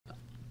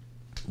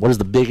What is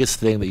the biggest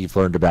thing that you've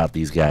learned about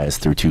these guys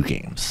through 2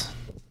 games?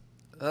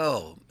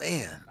 Oh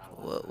man,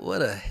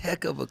 what a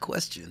heck of a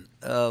question.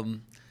 Uh,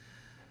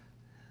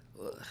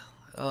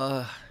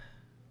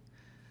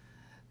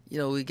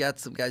 we got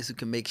some guys who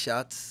can make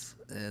shots,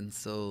 and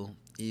so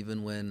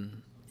even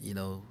when we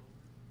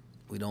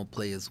don't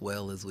play as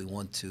well as we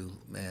want to,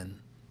 man.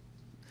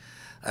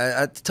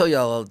 I tell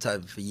y'all all the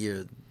time for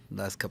years,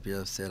 last couple of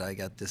years, I've said I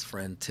got this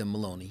friend Tim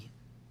Maloney,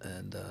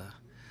 and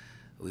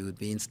we would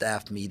be in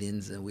staff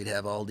meetings and we'd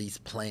have all these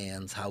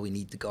plans, how we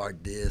need to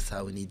guard this,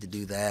 how we need to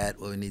do that,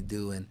 what we need to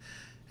do, and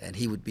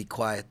he would be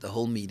quiet the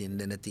whole meeting.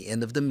 And then at the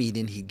end of the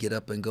meeting, he'd get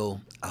up and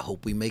go, "I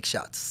hope we make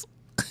shots."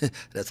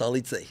 That's all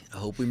he'd say. "I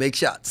hope we make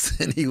shots."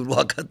 And he would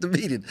walk out the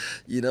meeting,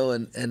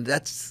 and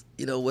that's,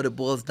 what it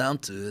boils down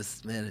to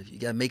is, man, if you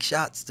got to make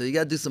shots. So you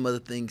got to do some other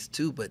things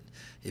too, but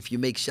if you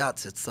make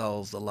shots, it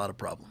solves a lot of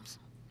problems.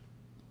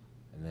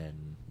 And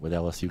then with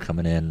LSU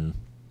coming in,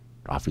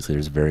 obviously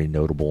there's a very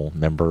notable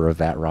member of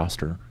that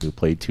roster who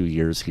played 2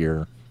 years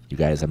here. You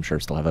guys, I'm sure,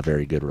 still have a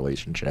very good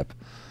relationship.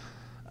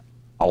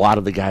 A lot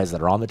of the guys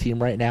that are on the team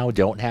right now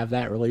don't have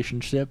that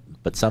relationship,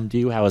 but some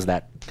do. How is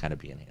that kind of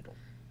being handled?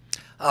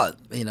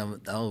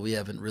 We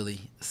haven't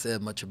really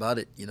said much about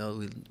it.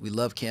 We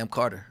love Cam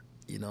Carter.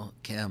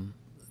 Cam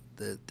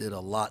did a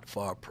lot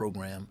for our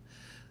program.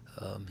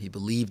 He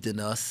believed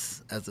in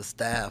us as a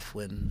staff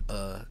when,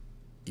 a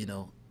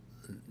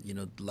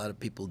lot of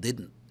people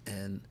didn't.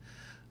 And,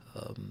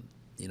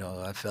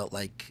 I felt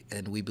like,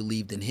 and we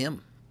believed in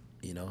him,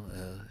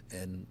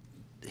 and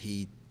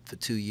he, for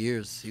 2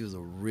 years, he was a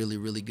really,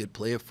 really good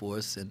player for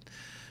us. And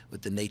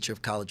with the nature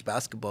of college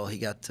basketball, he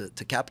got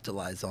to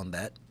capitalize on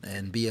that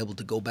and be able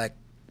to go back,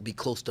 be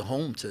close to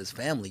home to his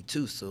family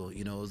too. So,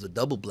 it was a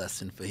double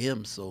blessing for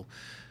him. So,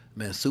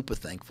 man, super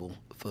thankful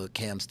for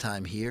Cam's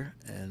time here,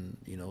 and,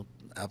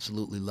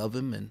 absolutely love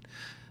him, and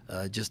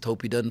just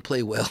hope he doesn't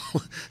play well.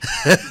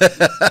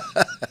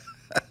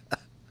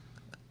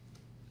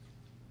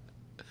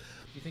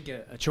 You think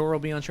Achor will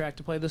be on track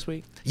to play this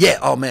week? Yeah.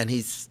 Oh man,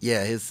 he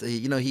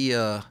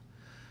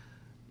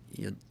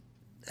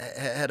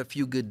had a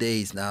few good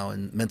days now,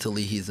 and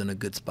mentally he's in a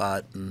good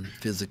spot, and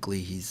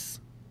physically he's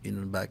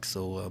back.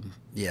 So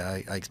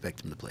I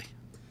expect him to play.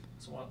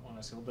 So I want to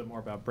ask a little bit more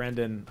about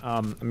Brendan.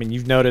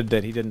 You've noted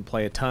that he didn't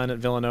play a ton at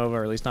Villanova,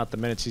 or at least not the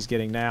minutes he's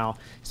getting now.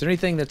 Is there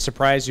anything that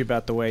surprised you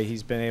about the way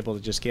he's been able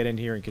to just get in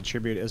here and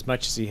contribute as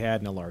much as he had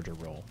in a larger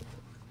role?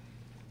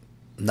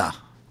 Nah,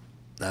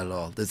 not at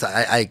all.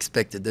 I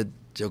expected that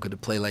Joker to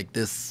play like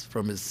this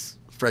from his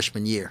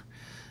freshman year.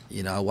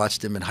 I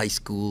watched him in high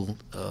school,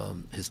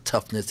 his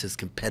toughness, his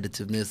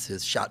competitiveness,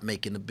 his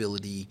shot-making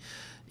ability,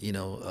 he's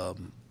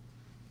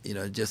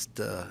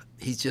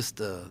just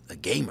a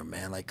gamer,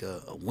 man, like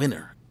a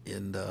winner.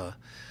 And,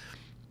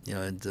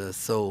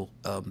 so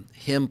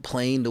him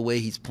playing the way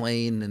he's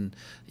playing and,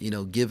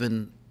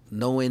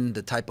 knowing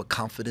the type of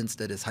confidence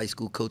that his high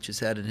school coaches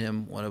had in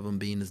him, one of them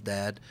being his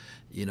dad,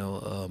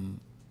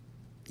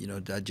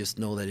 I just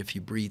know that if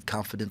you breathe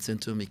confidence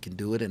into him, he can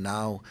do it. And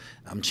now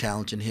I'm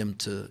challenging him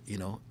to,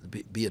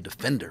 be a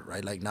defender,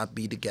 right? Like, not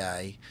be the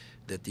guy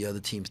that the other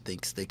team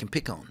thinks they can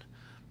pick on.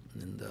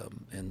 And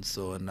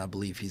I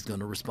believe he's going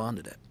to respond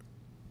to that.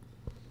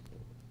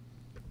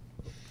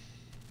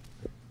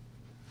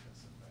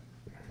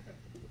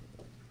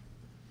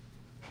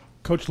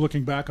 Coach,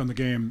 looking back on the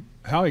game,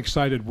 how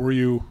excited were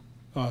you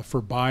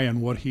for Bai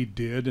and what he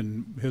did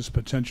and his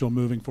potential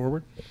moving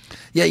forward?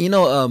 Yeah,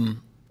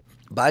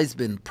 Bai's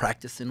been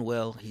practicing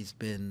well. He's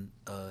been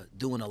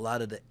doing a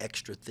lot of the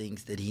extra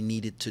things that he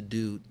needed to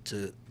do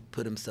to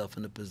put himself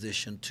in a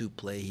position to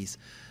play. He's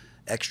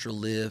extra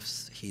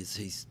lifts.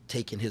 He's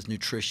taking his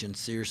nutrition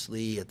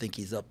seriously. I think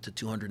he's up to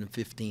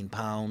 215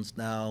 pounds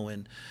now,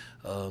 and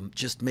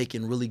just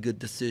making really good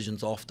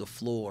decisions off the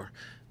floor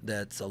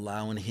that's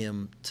allowing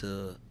him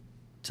to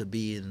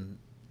be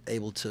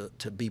able to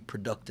be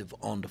productive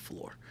on the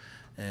floor.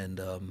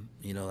 And,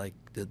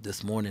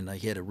 this morning,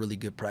 he had a really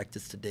good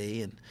practice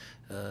today, and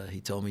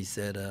he told me, he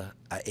said,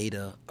 I ate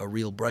a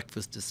real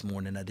breakfast this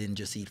morning. I didn't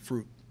just eat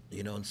fruit,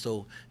 and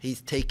so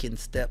he's taking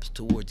steps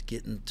towards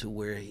getting to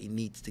where he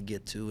needs to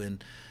get to,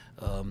 and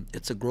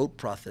it's a growth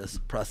process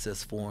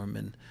for him,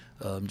 and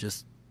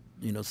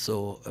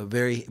so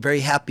very,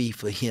 very happy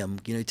for him.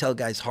 You tell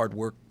guys hard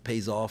work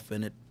pays off,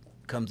 and it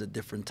comes at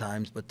different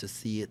times, but to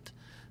see it,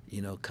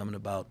 coming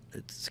about,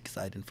 it's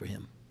exciting for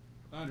him.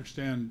 I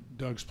understand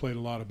Doug's played a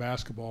lot of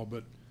basketball,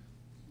 but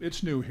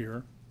it's new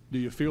here. Do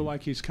you feel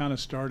like he's kind of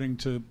starting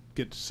to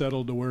get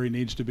settled to where he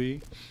needs to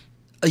be?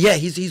 Yeah,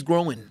 he's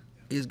growing.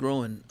 He's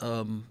growing.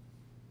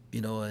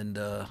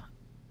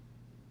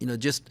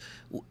 Just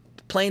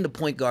playing the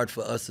point guard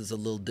for us is a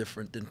little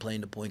different than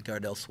playing the point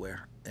guard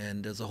elsewhere.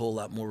 And there's a whole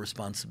lot more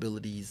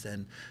responsibilities,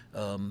 and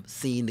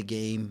seeing the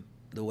game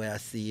the way I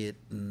see it,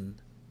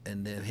 and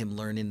then him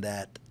learning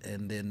that,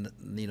 and then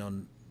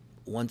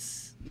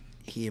once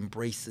he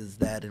embraces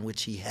that, in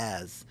which he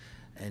has,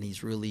 and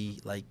he's really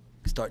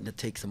starting to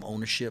take some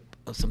ownership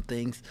of some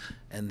things,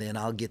 and then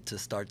I'll get to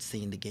start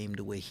seeing the game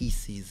the way he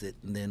sees it,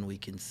 and then we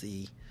can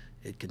see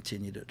it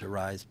continue to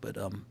rise. But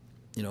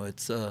you know,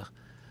 it's you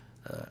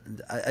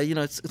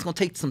know, it's going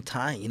to take some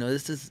time. You know,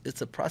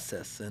 it's a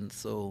process, and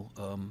so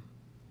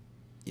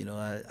you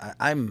know,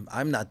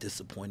 I'm not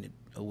disappointed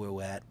where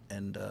we're at,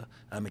 and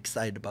I'm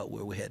excited about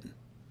where we're heading.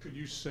 Could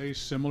you say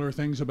similar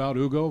things about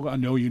Ugo? I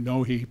know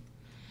he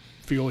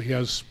feel he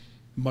has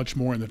much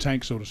more in the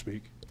tank, so to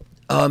speak.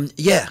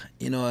 Yeah,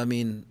 you know, I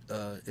mean,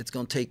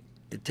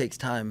 it takes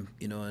time,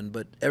 you know,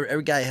 but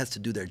every guy has to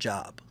do their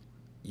job,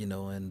 you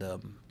know, and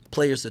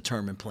players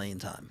determine playing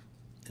time,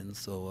 and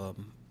so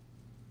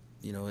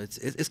you know,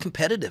 it's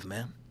competitive,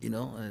 man. You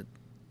know,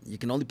 you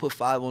can only put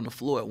 5 on the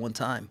floor at one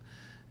time,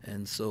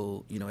 and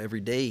so you know,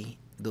 every day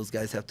those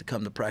guys have to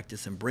come to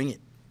practice and bring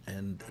it,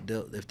 and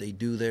if they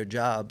do their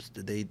jobs,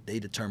 they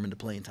determine the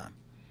playing time.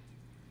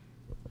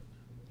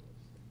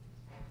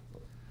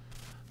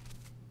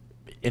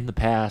 In the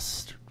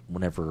past,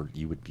 whenever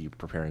you would be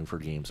preparing for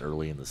games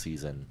early in the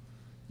season,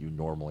 you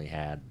normally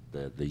had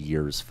the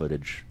year's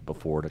footage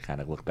before to kind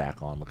of look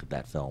back on, look at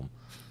that film.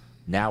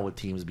 Now with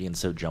teams being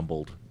so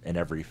jumbled and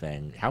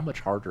everything, how much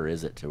harder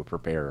is it to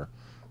prepare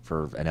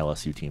for an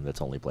LSU team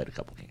that's only played a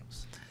couple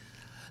games?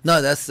 No,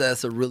 that's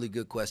a really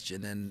good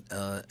question,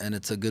 and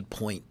it's a good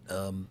point.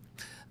 The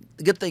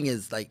good thing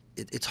is, like,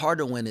 it's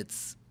harder when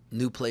it's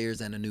new players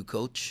and a new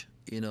coach.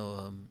 You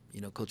know,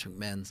 Coach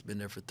McMahon's been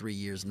there for 3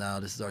 years now.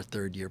 This is our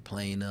 3rd year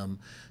playing.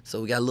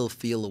 So we got a little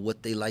feel of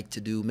what they like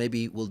to do.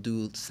 Maybe we'll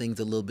do things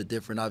a little bit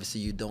different. Obviously,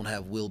 you don't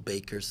have Will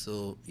Baker,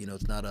 so you know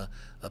it's not a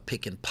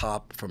pick and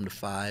pop from the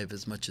 5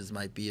 as much as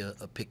might be a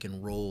pick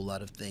and roll, a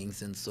lot of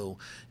things, and so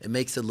it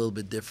makes it a little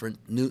bit different.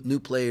 New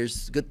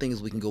players. Good thing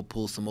is we can go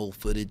pull some old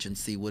footage and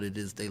see what it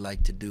is they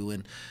like to do.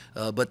 And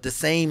but the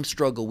same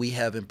struggle we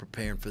have in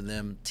preparing for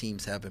them,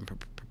 teams have in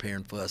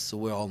preparing for us. So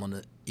we're all on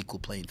an equal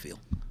playing field.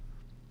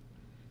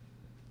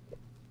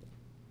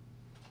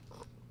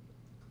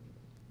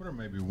 What are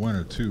maybe 1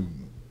 or 2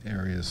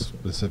 areas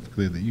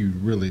specifically that you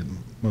really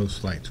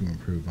most like to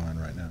improve on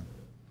right now?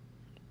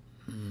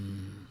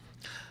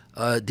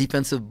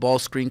 Defensive ball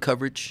screen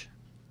coverage.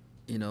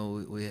 You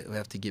know, we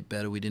have to get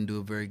better. We didn't do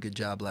a very good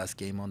job last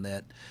game on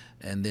that.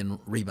 And then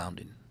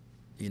rebounding.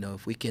 You know,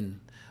 if we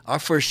can, our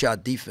first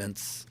shot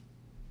defense,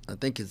 I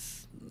think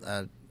is,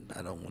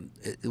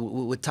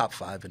 we're top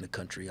 5 in the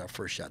country, our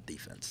first shot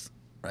defense.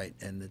 Right,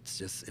 and it's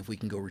just if we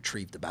can go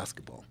retrieve the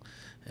basketball,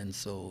 and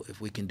so if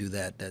we can do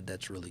that,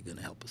 that's really going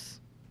to help us.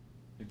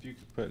 If you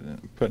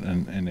could put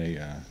in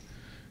a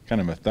kind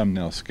of a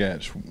thumbnail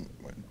sketch,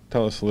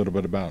 tell us a little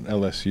bit about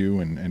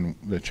LSU and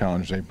the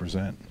challenge they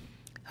present.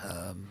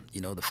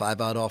 You know, the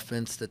 5-out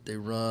offense that they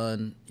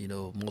run. You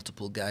know,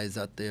 multiple guys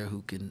out there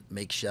who can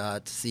make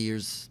shots.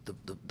 Sears,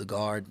 the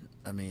guard.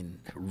 I mean,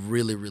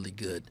 really, really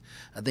good.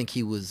 I think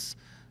he was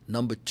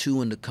number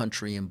 2 in the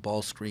country in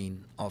ball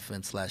screen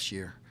offense last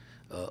year.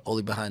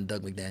 Only behind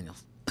Doug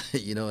McDaniels,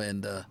 you know,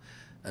 and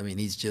I mean,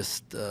 he's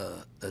just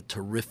a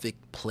terrific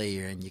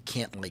player, and you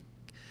can't like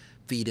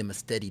feed him a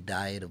steady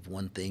diet of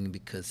one thing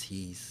because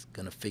he's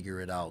gonna figure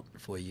it out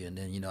for you. And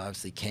then, you know,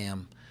 obviously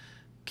Cam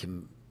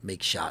can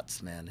make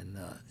shots, man, and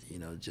you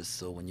know, just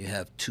so when you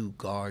have 2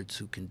 guards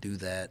who can do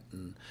that,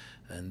 and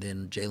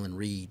then Jalen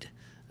Reed,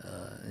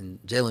 and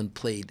Jalen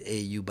played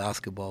AAU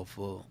basketball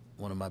for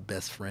one of my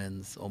best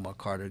friends, Omar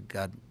Carter,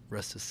 God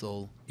rest his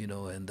soul, you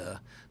know, and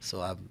so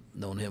I've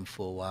known him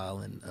for a while,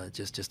 and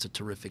just a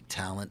terrific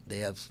talent. They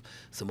have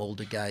some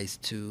older guys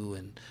too,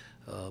 and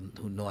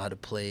who know how to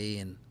play,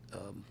 and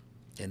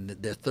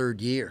their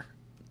 3rd year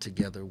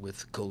together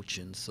with coach,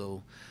 and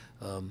so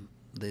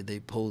they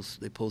pose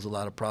a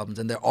lot of problems,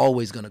 and they're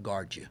always going to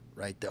guard you,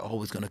 right? They're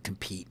always going to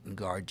compete and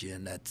guard you,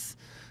 and that's,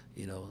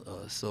 you know,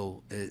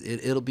 so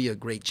it'll be a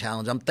great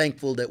challenge. I'm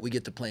thankful that we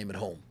get to play them at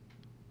home,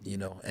 you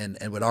know, and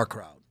with our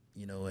crowd.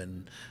 You know,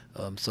 and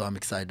so I'm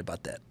excited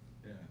about that.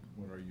 Yeah.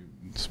 What are you?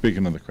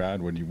 Speaking of the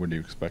crowd, what are you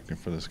expecting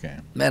for this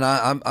game? Man,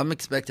 I'm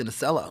expecting a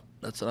sellout.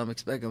 That's what I'm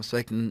expecting. I'm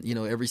expecting, you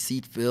know, every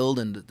seat filled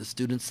and the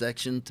student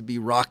section to be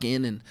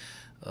rocking, and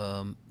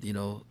you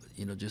know,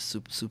 just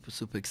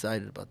super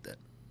excited about that.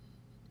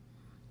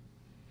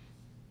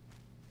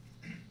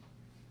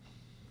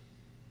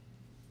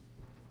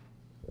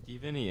 Do you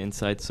have any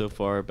insights so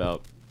far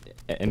about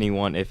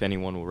anyone, if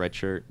anyone, will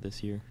redshirt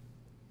this year?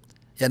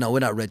 Yeah, no, we're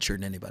not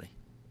redshirting anybody.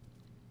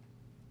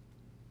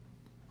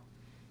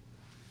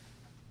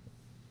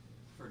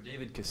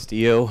 David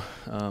Castillo,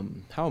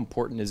 how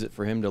important is it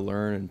for him to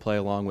learn and play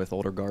along with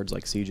older guards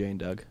like CJ and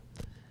Doug?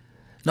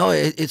 No,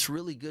 it's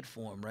really good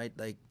for him, right?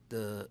 Like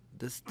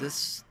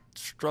this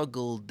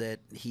struggle that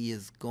he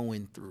is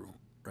going through,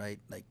 right?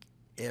 Like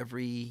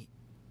every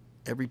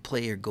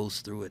player goes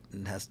through it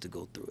and has to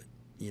go through it,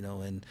 you know.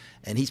 And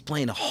he's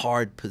playing a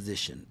hard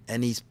position,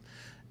 and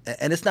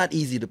it's not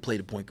easy to play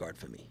the point guard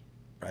for me,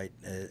 right?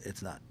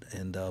 It's not.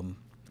 And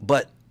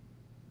but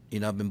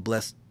you know, I've been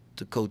blessed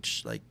to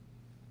coach like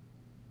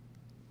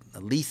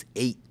at least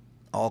 8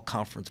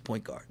 all-conference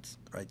point guards,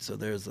 right? So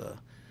there's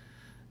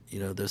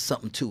there's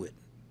something to it,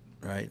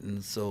 right?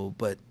 And so,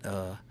 but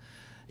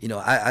you know,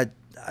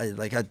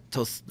 I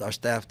told our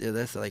staff there,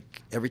 that's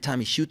like every time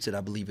he shoots it,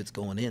 I believe it's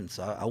going in.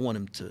 So I want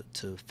him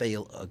to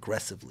fail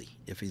aggressively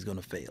if he's going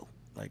to fail.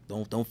 Like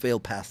don't fail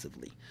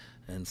passively.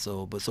 And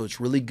so it's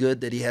really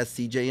good that he has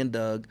CJ and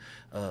Doug,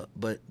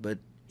 but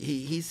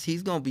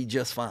he's going to be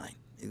just fine.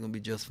 He's going to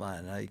be just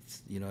fine. I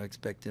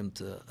expect him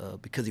to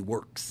because he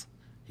works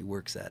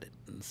at it,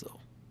 and so.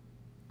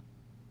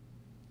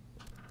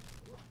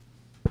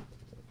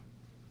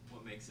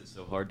 What makes it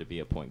so hard to be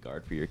a point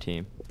guard for your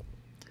team?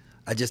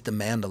 I just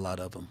demand a lot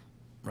of them,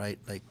 right?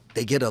 Like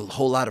they get a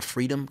whole lot of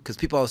freedom because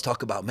people always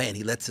talk about, man,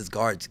 he lets his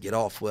guards get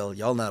off. Well,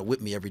 y'all not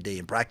with me every day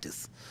in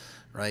practice,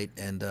 right?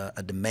 And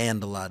I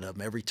demand a lot of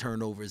them. Every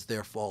turnover is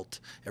their fault.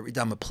 Every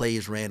time a play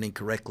is ran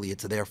incorrectly,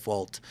 it's their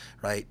fault,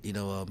 right?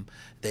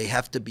 They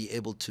have to be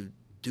able to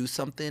do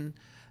something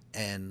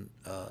and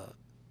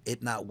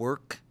it not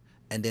work,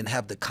 and then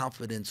have the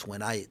confidence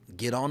when I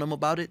get on them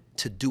about it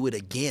to do it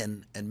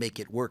again and make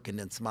it work, and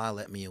then smile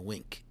at me and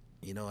wink.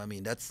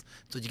 That's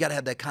so you got to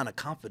have that kind of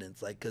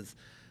confidence, like, because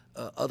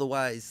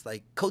otherwise,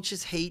 like,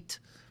 coaches hate.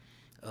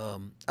 I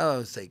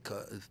would say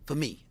for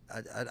me,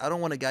 I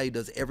don't want a guy who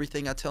does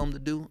everything I tell him to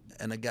do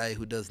and a guy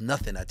who does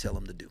nothing I tell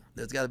him to do.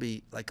 There's got to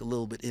be like a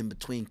little bit in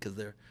between because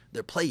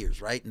they're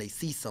players, right? And they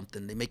see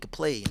something, they make a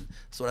play, and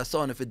so what I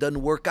saw. And if it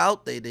doesn't work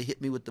out, they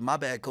hit me with the "my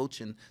bad,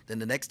 coach," and then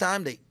the next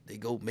time they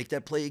go make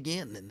that play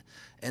again.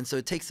 And so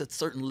it takes a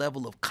certain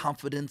level of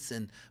confidence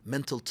and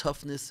mental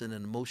toughness and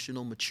an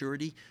emotional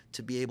maturity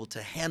to be able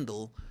to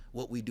handle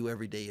what we do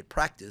every day at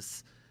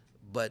practice.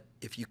 But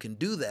if you can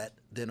do that,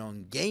 then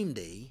on game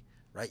day,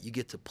 right, you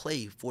get to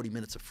play 40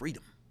 minutes of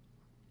freedom.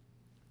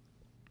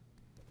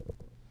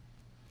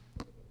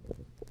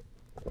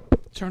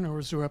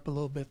 Turnovers were up a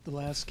little bit the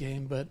last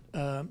game, but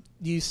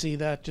do you see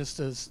that just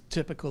as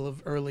typical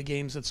of early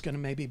games? It's going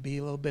to maybe be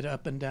a little bit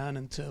up and down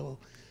until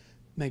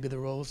maybe the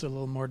roles are a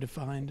little more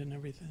defined and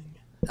everything?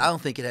 I don't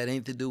think it had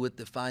anything to do with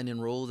defining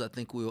roles. I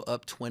think we were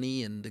up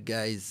 20 and the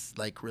guys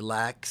like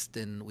relaxed,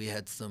 and we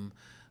had some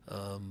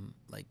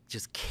like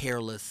just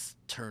careless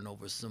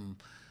turnovers, some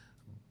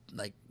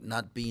like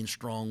not being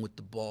strong with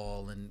the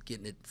ball and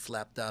getting it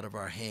slapped out of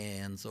our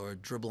hands, or a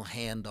dribble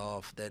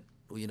handoff that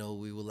we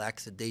were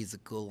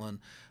lackadaisical on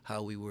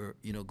how we were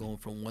going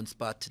from one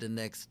spot to the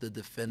next. The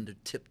defender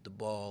tipped the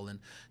ball and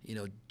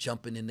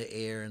jumping in the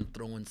air and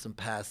throwing some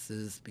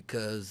passes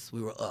because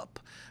we were up.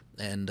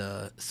 And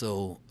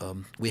so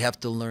we have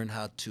to learn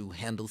how to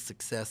handle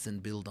success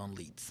and build on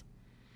leads.